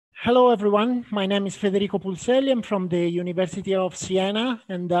Hello, everyone. My name is Federico Pulselli. I'm from the University of Siena,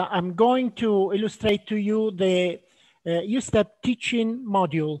 and I'm going to illustrate to you the EUSTEP teaching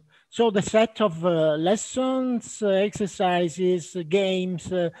module. So the set of lessons, exercises,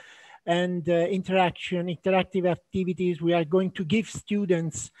 games, and interactive activities we are going to give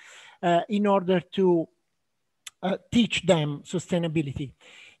students in order to teach them sustainability.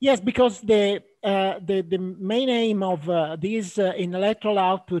 Yes, because the main aim of this intellectual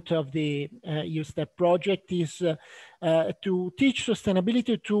output of the EUSTEP project is to teach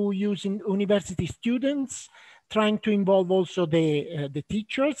sustainability to university students, trying to involve also the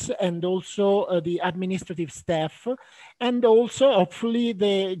teachers and also the administrative staff, and also hopefully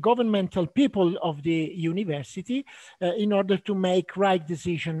the governmental people of the university in order to make right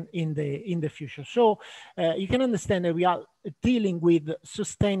decision in the future. So you can understand that we are dealing with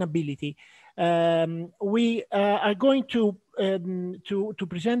sustainability. We are going to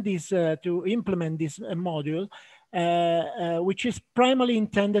present this, to implement this module, which is primarily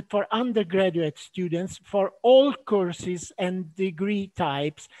intended for undergraduate students for all courses and degree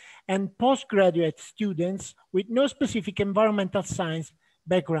types, and postgraduate students with no specific environmental science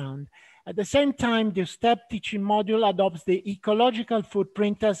background. At the same time, the EUSTEP teaching module adopts the ecological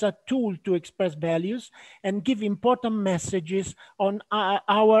footprint as a tool to express values and give important messages on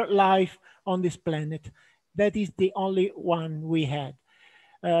our life on this planet. That is the only one we had.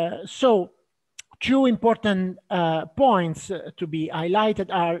 So two important points to be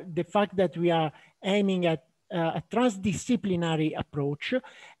highlighted are the fact that we are aiming at a transdisciplinary approach,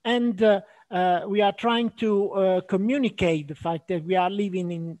 and we are trying to communicate the fact that we are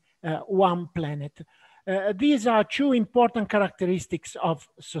living in one planet. These are two important characteristics of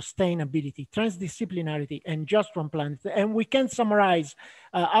sustainability: transdisciplinarity and just one planet. And we can summarize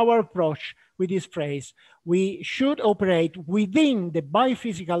our approach with this phrase: we should operate within the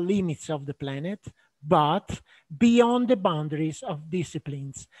biophysical limits of the planet, but beyond the boundaries of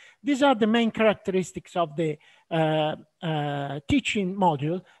disciplines. These are the main characteristics of the teaching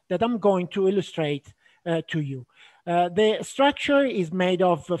module that I'm going to illustrate to you. The structure is made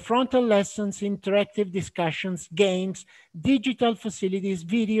of frontal lessons, interactive discussions, games, digital facilities,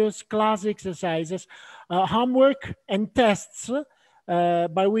 videos, class exercises, homework, and tests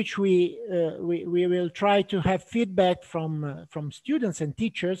by which we will try to have feedback from students and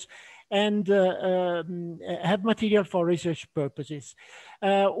teachers, and have material for research purposes.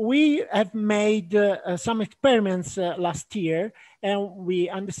 We have made some experiments last year, and we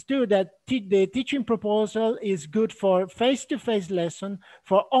understood that the teaching proposal is good for face-to-face lesson,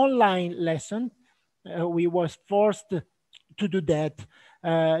 for online lesson. We was forced to do that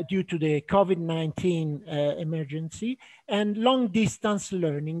due to the COVID-19 emergency, and long distance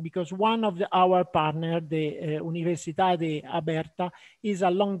learning, because one of our partner, the Università de Aberta, is a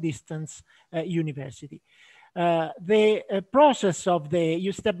long distance university. The process of the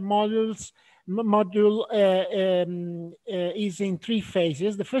EUSTEP module is in three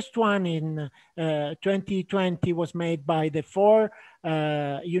phases. The first one in 2020 was made by the four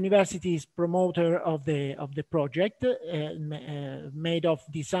universities promoter of the project, made of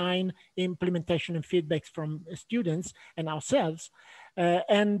design, implementation, and feedbacks from students and ourselves,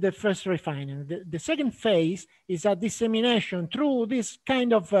 and the first refining. The second phase is a dissemination through this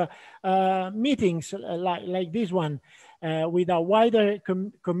kind of meetings like this one with our wider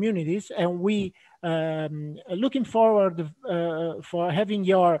communities, and we looking forward for having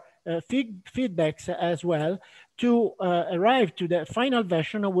your feedbacks as well to arrive to the final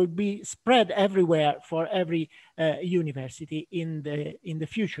version, will be spread everywhere for every university in the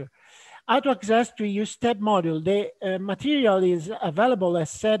future. How to access to EUSTEP module? The material is available, as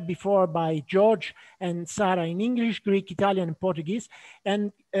said before, by George and Sarah in English, Greek, Italian, and Portuguese,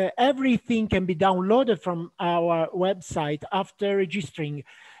 and everything can be downloaded from our website after registering.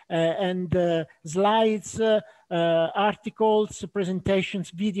 And slides, articles,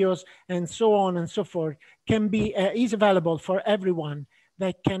 presentations, videos, and so on and so forth can be is available for everyone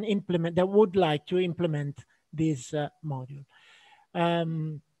that can implement, that would like to implement this module.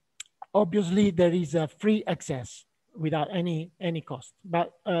 Obviously, there is a free access without any cost,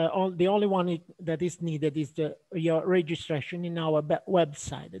 but the only one that is needed is your registration in our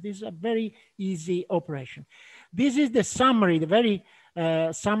website. It is a very easy operation. This is the summary, the very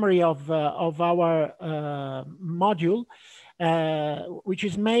summary of our module, which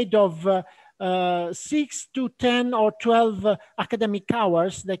is made of 6 to 10 or 12 academic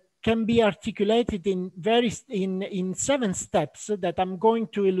hours that can be articulated in 7 steps that I'm going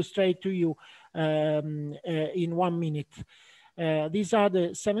to illustrate to you in 1 minute. These are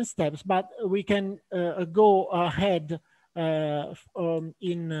the 7 steps, but we can go ahead to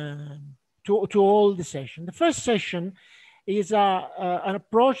all the session. The first session is an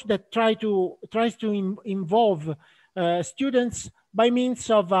approach that tries to involve students by means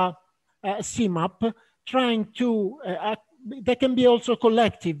of a CMAP, trying to that can be also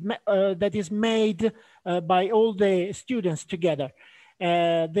collective, that is made by all the students together.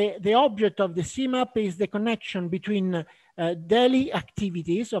 The object of the CMAP is the connection between daily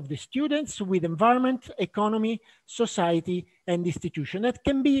activities of the students with environment, economy, society, and institution. That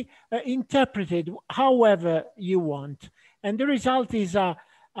can be interpreted however you want. And the result is a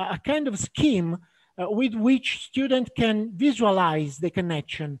kind of scheme with which students can visualize the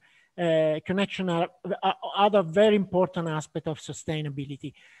connection. Connection are other very important aspect of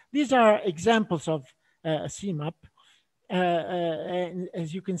sustainability. These are examples of CMAP. And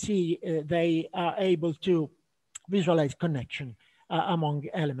as you can see, they are able to visualize connection among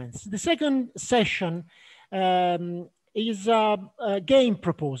elements. The second session is a game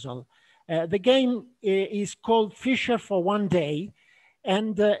proposal. The game is called Fisher for One Day,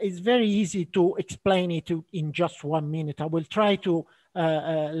 and it's very easy to explain it in just 1 minute. I will try to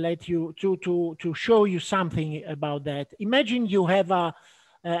let you to show you something about that. Imagine you have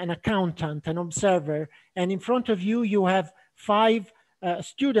an accountant, an observer, and in front of you, you have 5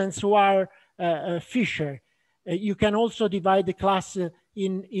 students who are fisher. You can also divide the class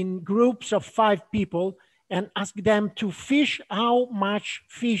in groups of 5 people and ask them to fish how much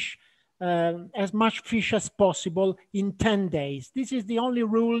fish, as much fish as possible in 10 days. This is the only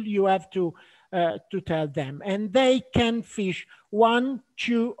rule you have to tell them. And they can fish 1,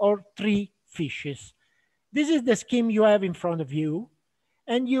 2, or 3 fishes. This is the scheme you have in front of you.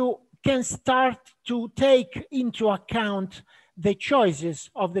 And you can start to take into account the choices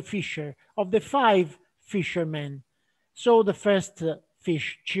of the fisher, of the 5 fishermen. So the first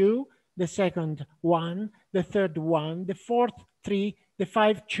fish 2, the second 1, the third 1, the fourth 3, the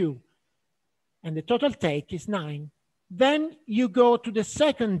 5 2. And the total take is 9. Then you go to the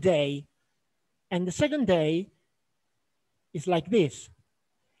second day, and the second day is like this.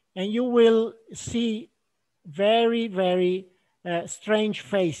 And you will see very, very strange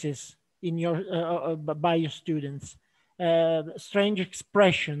faces in your by your students, strange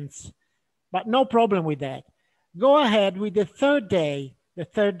expressions, but no problem with that. Go ahead with the third day. The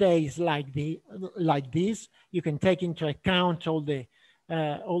third day is like this. You can take into account all the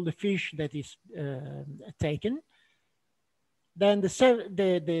fish that is taken. Then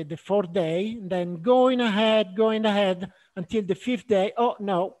the fourth day, then going ahead until the 5th day. Oh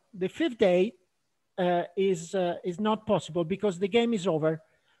no, the 5th day is not possible because the game is over.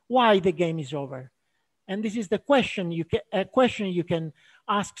 Why the game is over? And this is the question you can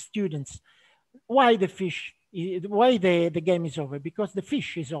ask students. Why the game is over? Because the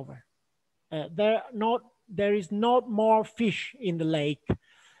fish is over. There is not more fish in the lake.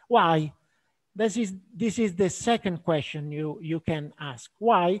 Why? This is the second question you can ask.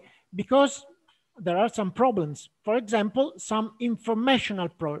 Why? Because there are some problems. For example, some informational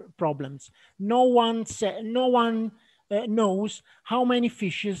problems. No one knows how many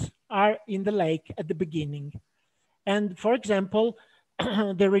fishes are in the lake at the beginning. And for example,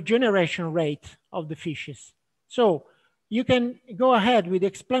 the regeneration rate of the fishes. So you can go ahead with the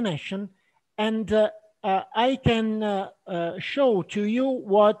explanation, and I can show to you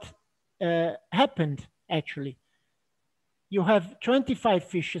what happened actually. You have 25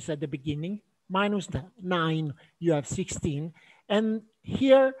 fishes at the beginning, minus 9, you have 16. And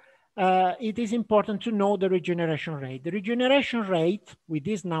here it is important to know the regeneration rate. The regeneration rate with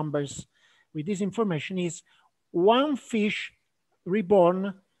these numbers, with this information, is 1 fish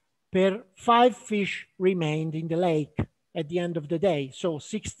reborn per 5 fish remained in the lake at the end of the day. So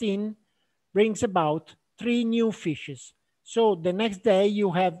 16 brings about 3 new fishes. So the next day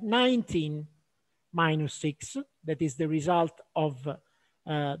you have 19 minus 6. That is the result of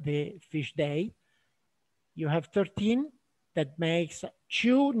the fish day. You have 13. That makes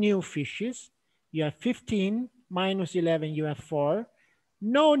 2 new fishes. You have 15 minus 11. You have 4.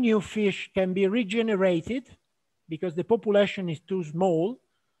 No new fish can be regenerated because the population is too small.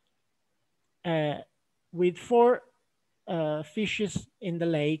 With 4 fishes in the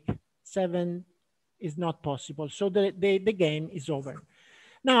lake, 7 is not possible. So the game is over.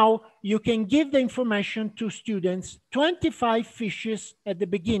 Now you can give the information to students, 25 fishes at the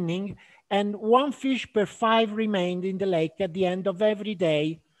beginning and 1 fish per 5 remained in the lake at the end of every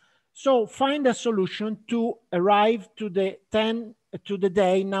day. So find a solution to arrive to the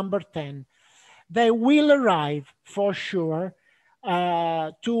day number 10. They will arrive for sure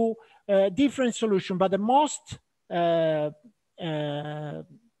to a different solution, but the most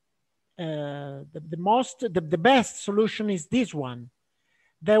the best solution is this one.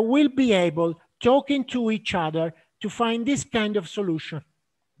 They will be able, talking to each other, to find this kind of solution.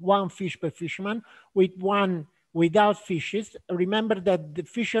 One fish per fisherman, with one without fishes. Remember that the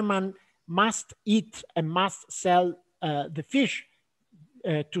fisherman must eat and must sell the fish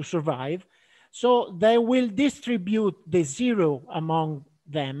to survive. So they will distribute the zero among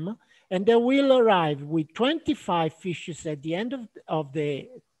them, and they will arrive with 25 fishes at the end of the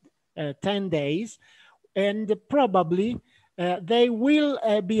 10 days, and probably they will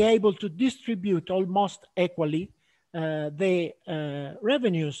be able to distribute almost equally the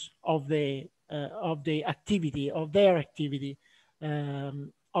revenues of the activity, of their activity,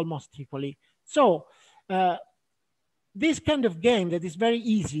 almost equally. So this kind of game that is very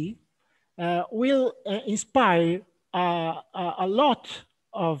easy will inspire a lot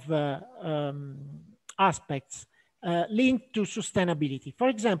of aspects linked to sustainability. For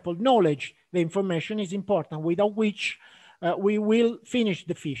example, knowledge, the information is important, without which we will finish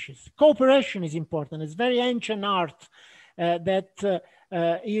the fishes. Cooperation is important. It's very ancient art that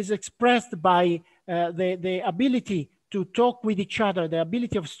is expressed by the ability to talk with each other, the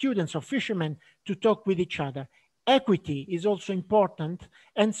ability of students or fishermen to talk with each other. Equity is also important,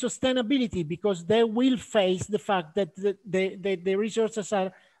 and sustainability, because they will face the fact that the resources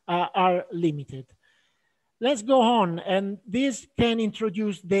are limited. Let's go on, and this can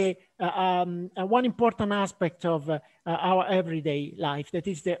introduce the one important aspect of our everyday life, that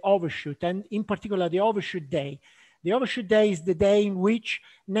is the overshoot, and in particular the overshoot day. The overshoot day is the day in which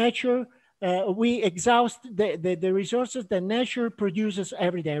nature, we exhaust the resources that nature produces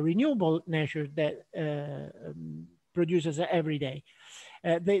every day, renewable nature that produces every day.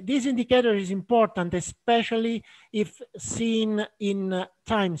 This indicator is important, especially if seen in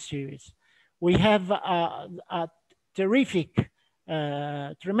time series. We have a terrific,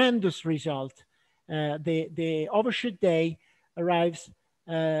 tremendous result. The overshoot day arrives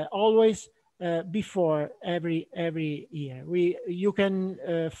always before every year. You can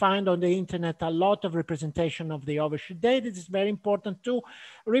find on the internet a lot of representation of the overshoot day. This is very important to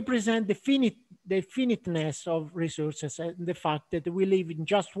represent the finiteness of resources and the fact that we live in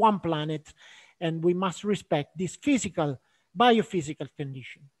just one planet, and we must respect this biophysical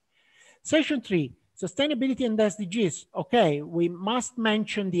condition. Section 3, sustainability and SDGs. Okay, we must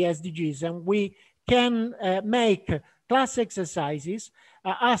mention the SDGs, and we can make class exercises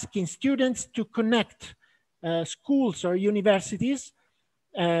asking students to connect schools or universities,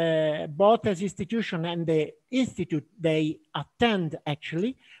 both as institution and the institute they attend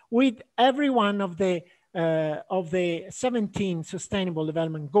actually, with every one of the 17 Sustainable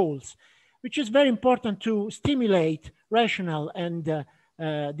Development Goals, which is very important to stimulate rational and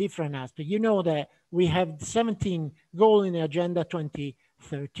different aspects. You know that we have 17 goals in the Agenda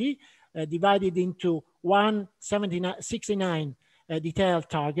 2030, divided into 169 detailed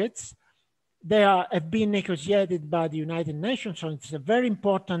targets. They have been negotiated by the United Nations, so it's a very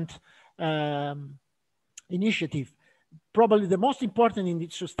important initiative, probably the most important in the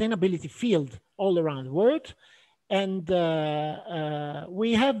sustainability field all around the world. And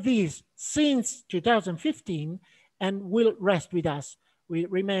we have these since 2015 and will rest with us, will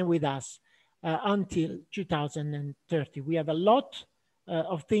remain with us until 2030. We have a lot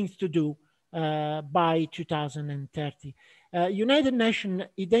of things to do by 2030. United Nations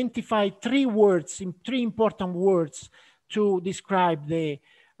identified three important words to describe the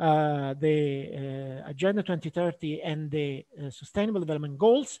Agenda 2030 and the Sustainable Development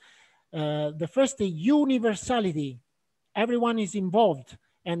Goals. The first is universality. Everyone is involved,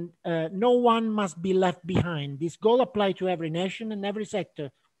 and no one must be left behind. This goal applies to every nation and every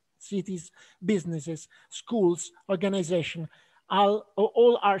sector, cities, businesses, schools, organizations.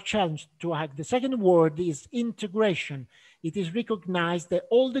 All are challenged to act. The second word is integration. It is recognized that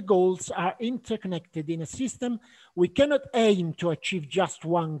all the goals are interconnected in a system. We cannot aim to achieve just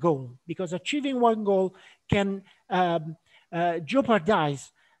one goal, because achieving one goal can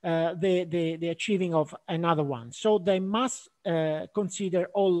jeopardize the achieving of another one. So they must consider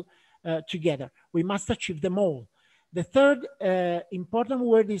all together. We must achieve them all. The third important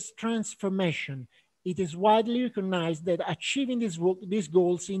word is transformation. It is widely recognized that achieving these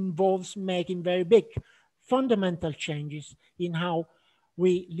goals involves making very big fundamental changes in how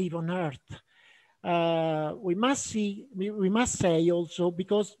we live on Earth. We must say also,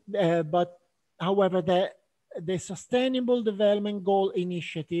 because, however, the Sustainable Development Goal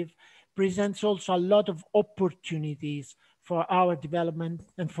Initiative presents also a lot of opportunities for our development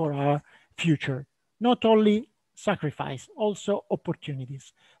and for our future. Not only sacrifice, also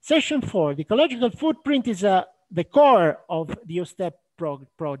opportunities. Section 4, the ecological footprint is the core of the EUSTEP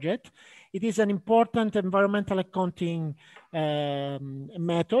project. It is an important environmental accounting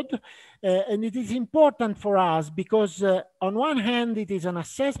method, and it is important for us because on one hand, it is an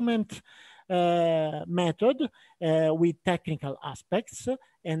assessment method with technical aspects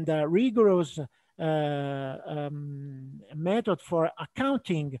and a rigorous method for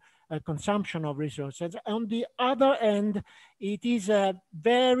accounting consumption of resources. On the other end, it is a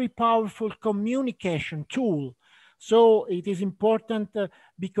very powerful communication tool. So it is important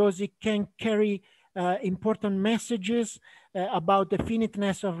because it can carry important messages about the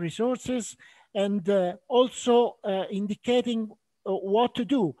finiteness of resources and also indicating what to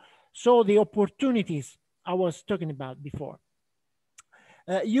do. So the opportunities I was talking about before.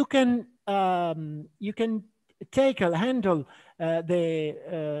 You can handle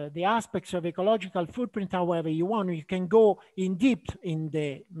the aspects of ecological footprint however you want. You can go in depth in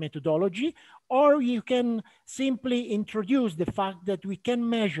the methodology, or you can simply introduce the fact that we can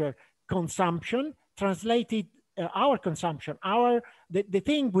measure consumption, translated our consumption, the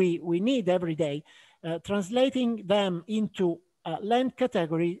thing we need every day, translating them into land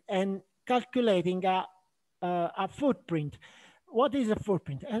category and calculating a footprint. What is a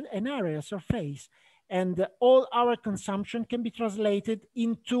footprint? An area, surface. And all our consumption can be translated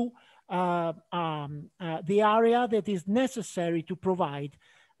into the area that is necessary to provide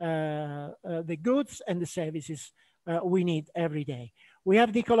the goods and the services we need every day. We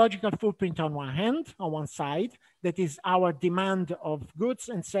have the ecological footprint on one side, that is our demand of goods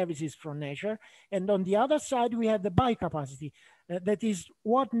and services from nature. And on the other side, we have the biocapacity, that is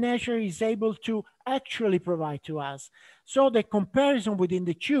what nature is able to actually provide to us. So the comparison within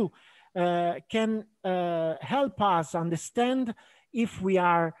the two can help us understand if we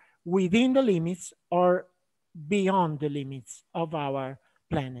are within the limits or beyond the limits of our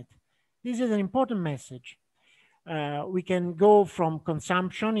planet. This is an important message. We can go from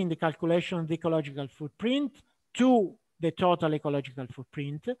consumption in the calculation of the ecological footprint to the total ecological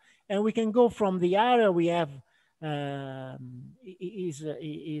footprint, and we can go from the area we have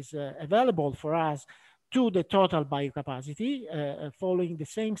is available for us to the total biocapacity, following the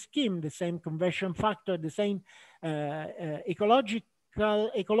same scheme, the same conversion factor, the same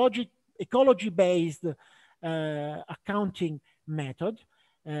ecology-based accounting method.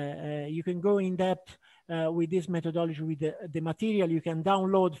 You can go in depth with this methodology, with the material you can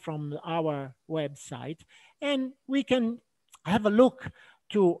download from our website, and we can have a look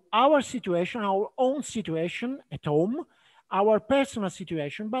to our situation, our own situation at home, our personal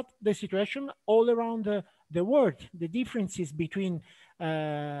situation, but the situation all around the world, the differences between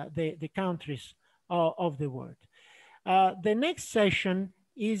the countries of the world. The next session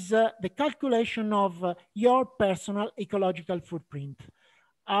is the calculation of your personal ecological footprint.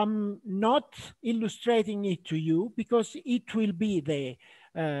 I'm not illustrating it to you because it will be the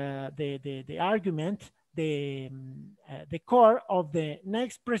argument, the core of the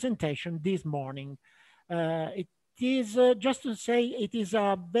next presentation this morning. It is just to say it is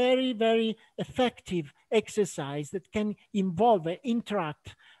a very, very effective exercise that can involve and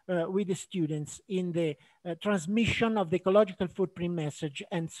interact with the students in the transmission of the ecological footprint message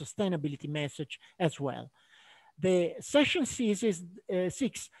and sustainability message as well. The session 6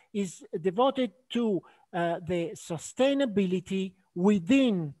 is devoted to the sustainability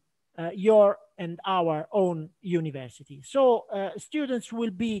within your and our own university. So students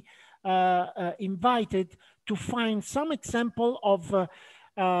will be invited to find some example of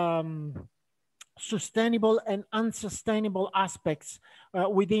sustainable and unsustainable aspects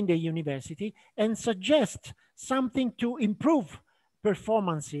within the university and suggest something to improve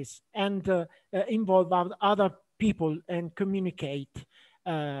performances and involve other people and communicate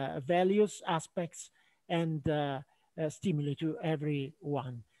values, aspects, and stimuli to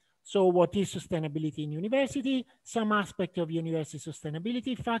everyone. So what is sustainability in university? Some aspect of university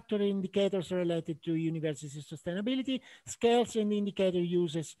sustainability, factor indicators related to university sustainability, scales and indicator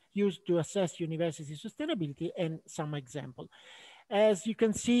used to assess university sustainability, and some example. As you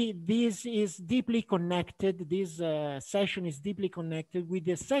can see, this is deeply connected. This session is deeply connected with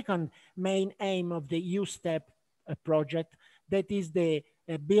the second main aim of the EUSTEP project, that is the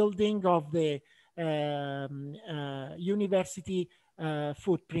building of the university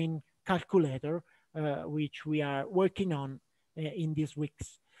footprint calculator, which we are working on in these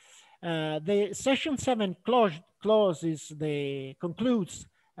weeks. The session 7 concludes the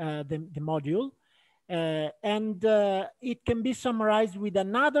module. And it can be summarized with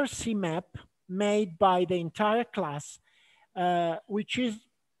another CMAP made by the entire class, which is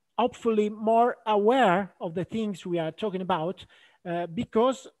hopefully more aware of the things we are talking about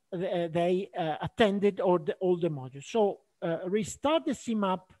because they attended all the modules. So restart the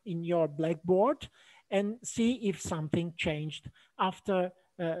CMAP in your Blackboard and see if something changed after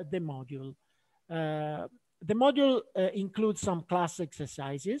the module. The module includes some class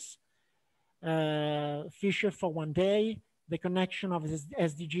exercises, Fisher for one day, the connection of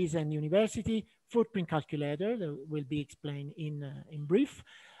SDGs and university, footprint calculator that will be explained in brief,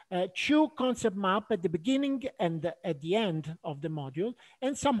 two concept map at the beginning and at the end of the module,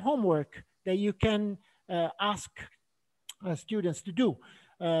 and some homework that you can ask students to do.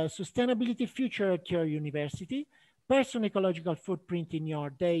 Sustainability future at your university, personal ecological footprint in your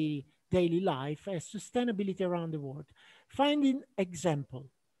daily life, and sustainability around the world. Finding example,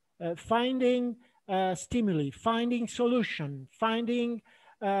 finding stimuli, finding solution, finding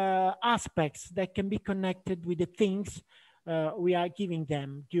aspects that can be connected with the things we are giving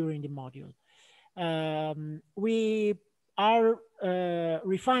them during the module. We are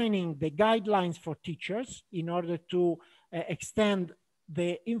refining the guidelines for teachers in order to extend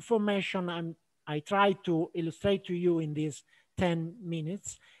the information I try to illustrate to you in these 10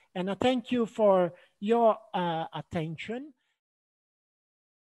 minutes. And I thank you for your attention.